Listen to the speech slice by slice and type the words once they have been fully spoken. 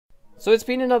So it's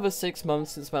been another 6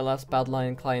 months since my last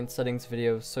Badlion client settings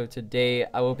video, so today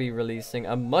I will be releasing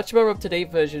a much more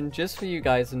up-to-date version just for you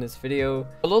guys in this video.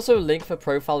 I'll also link the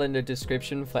profile in the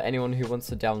description for anyone who wants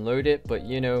to download it, but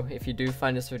you know, if you do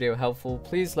find this video helpful,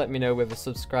 please let me know with a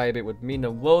subscribe, it would mean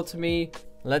the world to me.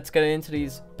 Let's get into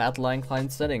these Badlion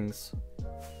client settings.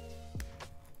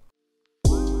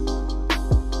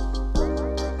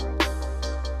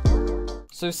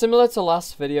 So similar to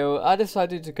last video, I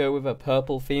decided to go with a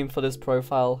purple theme for this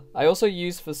profile. I also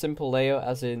used for simple layout,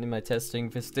 as in my testing,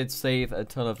 this did save a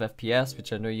ton of FPS,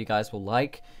 which I know you guys will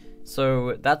like.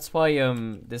 So that's why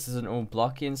this isn't all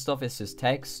blocky and stuff, it's just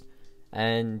text.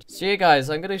 And so yeah guys,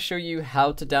 I'm going to show you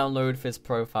how to download this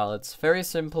profile. It's very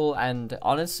simple and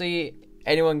honestly,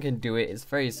 anyone can do it. It's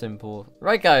very simple.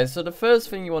 Right guys, so the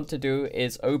first thing you want to do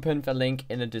is open the link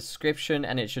in the description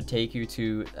and it should take you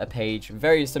to a page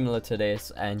very similar to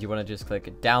this, and you want to just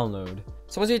click download.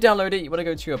 So once you download it, you want to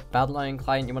go to your Badlion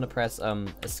client. You want to press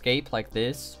escape like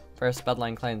this, press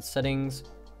Badlion client settings,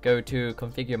 go to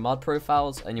configure mod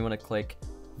profiles, and you want to click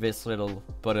this little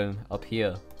button up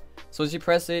here. So as you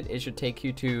press it, it should take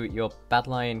you to your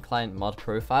Badlion client mod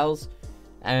profiles.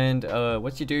 And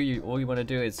what you do, all you want to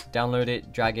do is download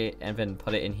it, drag it, and then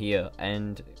put it in here.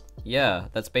 And yeah,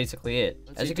 that's basically it.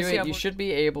 As you can see, you should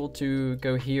be able to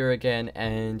go here again,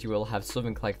 and you will have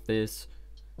something like this.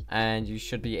 And you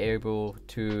should be able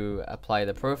to apply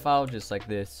the profile just like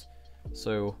this.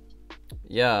 So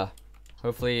yeah,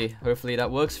 hopefully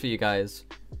that works for you guys.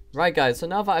 Right guys, so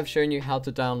now that I've shown you how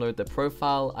to download the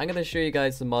profile, I'm going to show you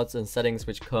guys the mods and settings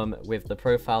which come with the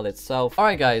profile itself.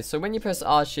 Alright guys, so when you press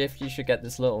R shift, you should get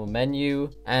this little menu,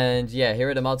 and yeah, here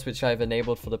are the mods which I've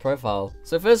enabled for the profile.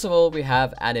 So first of all, we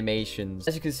have animations.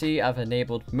 As you can see, I've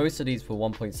enabled most of these for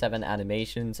 1.7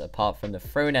 animations, apart from the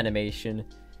throne animation,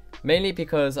 mainly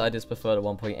because I just prefer the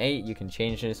 1.8. You can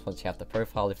change this once you have the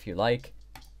profile if you like.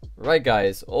 Right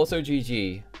guys, also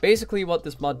GG. Basically what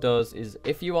this mod does is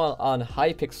if you are on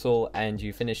Hypixel and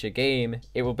you finish a game,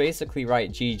 it will basically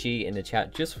write GG in the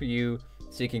chat just for you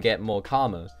so you can get more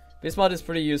karma. This mod is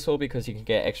pretty useful because you can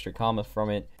get extra karma from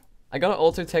it. I got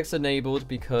auto text enabled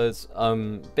because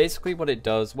basically what it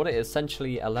does, what it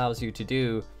essentially allows you to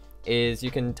do is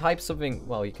you can type something,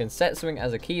 well, you can set something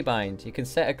as a keybind, you can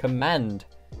set a command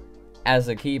as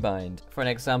a keybind. For an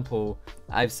example,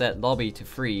 I've set lobby to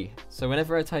free, so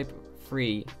whenever I type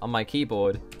free on my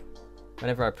keyboard,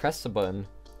 whenever I press the button,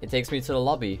 it takes me to the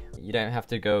lobby. You don't have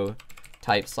to go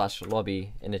type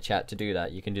 /lobby in the chat to do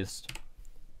that. You can just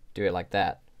do it like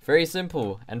that. Very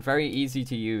simple and very easy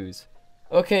to use.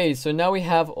 Okay, so now we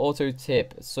have auto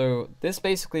tip. So this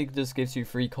basically just gives you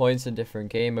free coins in different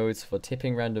game modes for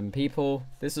tipping random people.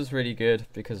 This is really good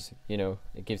because, you know,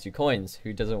 it gives you coins.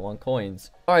 Who doesn't want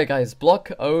coins? Alright guys,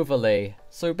 block overlay.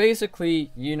 So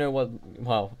basically, you know what,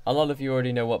 well, a lot of you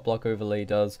already know what block overlay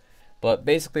does, but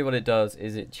basically what it does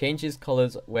is it changes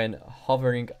colors when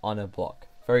hovering on a block.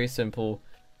 Very simple.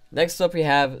 Next up we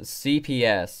have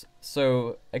CPS.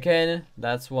 So again,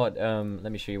 that's what,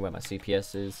 let me show you where my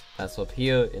CPS is. That's up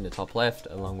here in the top left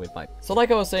along with my... So like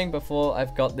I was saying before,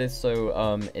 I've got this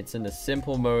so it's in the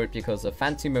simple mode because the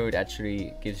fancy mode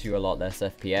actually gives you a lot less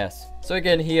FPS. So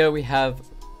again, here we have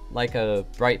like a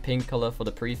bright pink color for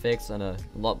the prefix and a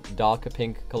lot darker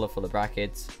pink color for the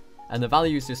brackets. And the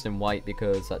value is just in white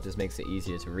because that just makes it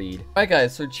easier to read. Alright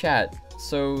guys, so chat.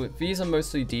 So these are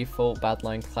mostly default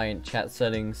Badlion client chat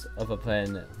settings other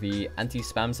than the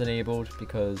anti-spam's enabled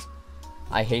because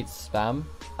I hate spam.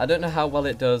 I don't know how well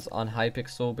it does on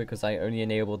Hypixel because I only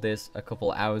enabled this a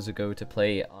couple hours ago to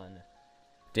play on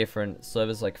different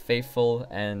servers like Faithful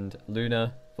and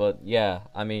Luna. But yeah,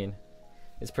 I mean,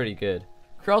 it's pretty good.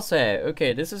 Crosshair,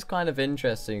 okay, this is kind of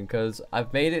interesting because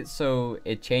I've made it so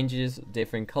it changes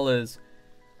different colors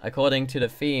according to the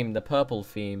theme, the purple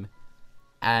theme.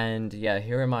 And yeah,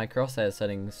 here are my crosshair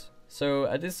settings. So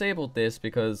I disabled this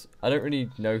because I don't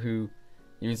really know who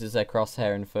uses their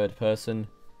crosshair in third person.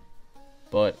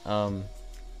 But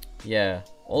yeah,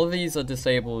 all of these are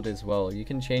disabled as well. You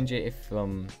can change it if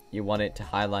you want it to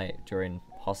highlight during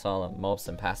hostile mobs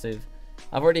and passive.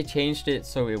 I've already changed it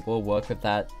so it will work with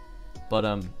that.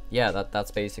 But yeah,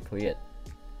 that's basically it.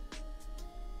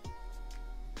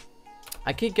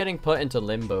 I keep getting put into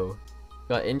limbo.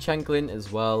 Got enchant glint as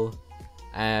well,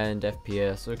 and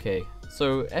FPS. Okay,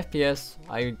 so FPS,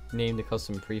 I named the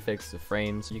custom prefix to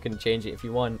frames. You can change it if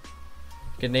you want.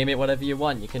 You can name it whatever you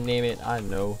want. You can name it, I don't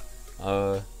know,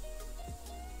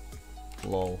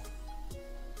 lol.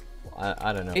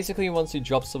 I don't know. Basically, once you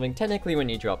drop something, technically when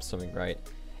you drop something, right?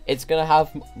 It's gonna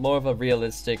have more of a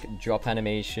realistic drop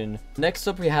animation. Next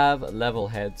up we have level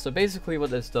head. So basically what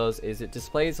this does is it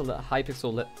displays a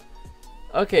Hypixel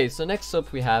Okay, so next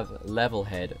up we have level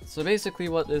head. So basically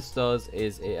what this does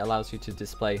is it allows you to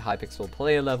display Hypixel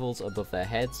player levels above their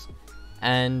heads.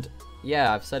 And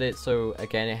yeah, I've set it so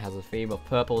again it has a theme of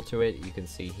purple to it, you can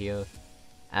see here.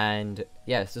 And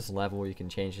yeah, it's just a level where you can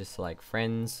change this to like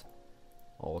friends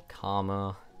or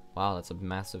karma. Wow, that's a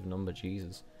massive number,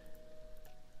 Jesus.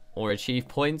 Or achieve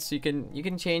points. You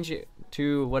can change it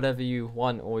to whatever you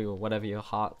want or whatever your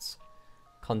heart's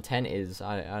content is.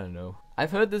 I don't know.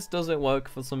 I've heard this doesn't work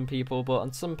for some people, but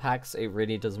on some packs it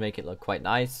really does make it look quite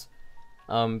nice.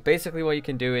 Basically what you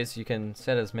can do is you can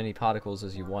set as many particles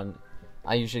as you want.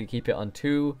 I usually keep it on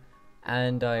 2,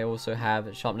 and I also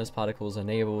have sharpness particles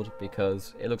enabled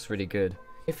because it looks really good.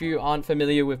 If you aren't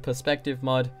familiar with perspective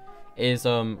mod, is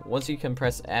once you can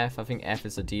press F, I think F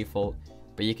is the default,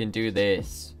 but you can do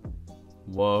this.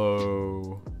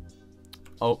 Whoa.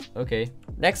 Oh, okay.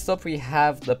 Next up we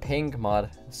have the ping mod.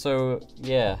 So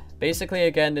yeah, basically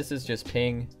again this is just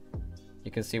ping.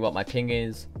 You can see what my ping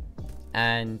is,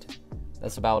 and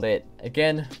that's about it.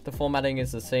 Again, the formatting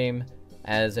is the same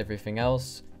as everything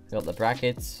else. We got the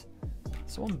brackets.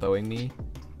 Someone bowing me.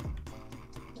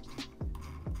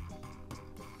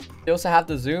 They also have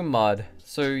the zoom mod,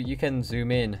 so you can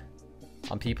zoom in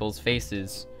on people's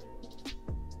faces.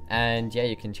 And yeah,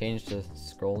 you can change the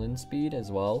scrolling speed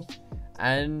as well.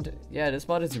 And yeah, this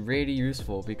mod is really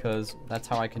useful because that's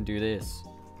how I can do this.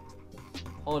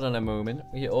 Hold on a moment.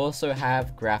 We also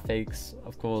have graphics.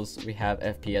 Of course, we have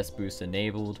FPS boost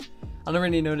enabled. I don't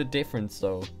really know the difference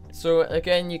though. So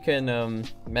again, you can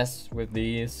mess with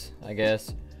these, I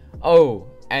guess. Oh,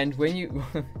 and when you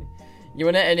you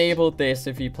want to enable this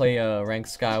if you play ranked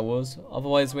Skywars.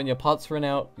 Otherwise, when your pots run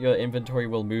out, your inventory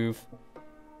will move.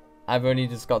 I've only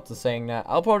just got to saying that.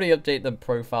 I'll probably update the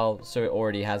profile so it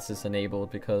already has this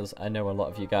enabled, because I know a lot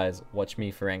of you guys watch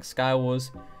me for ranked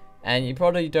Skywars, and you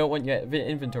probably don't want your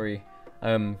inventory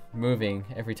moving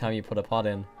every time you put a pot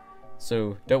in.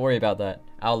 So don't worry about that.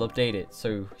 I'll update it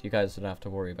so you guys don't have to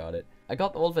worry about it. I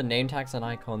got all the name tags and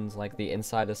icons like the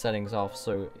insider settings off,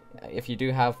 so if you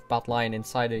do have Badlion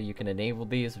Insider, you can enable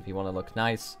these if you want to look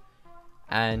nice.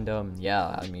 And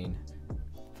yeah, I mean,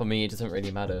 for me it doesn't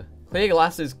really matter. Clear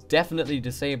glass is definitely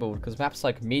disabled because maps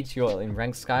like Meteor in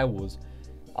ranked Skywars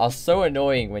are so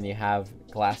annoying when you have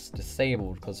glass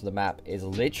disabled, because the map is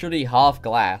literally half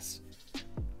glass.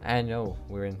 And oh,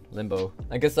 we're in limbo.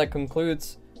 I guess that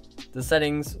concludes the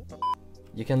settings.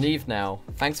 You can leave now.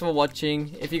 Thanks for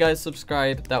watching. If you guys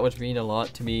subscribe, that would mean a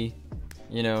lot to me.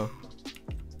 You know,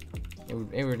 it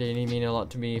would really mean a lot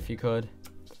to me if you could.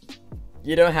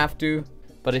 You don't have to,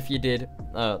 but if you did,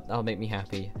 that'll make me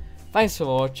happy. Thanks for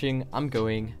watching. I'm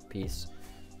going. Peace.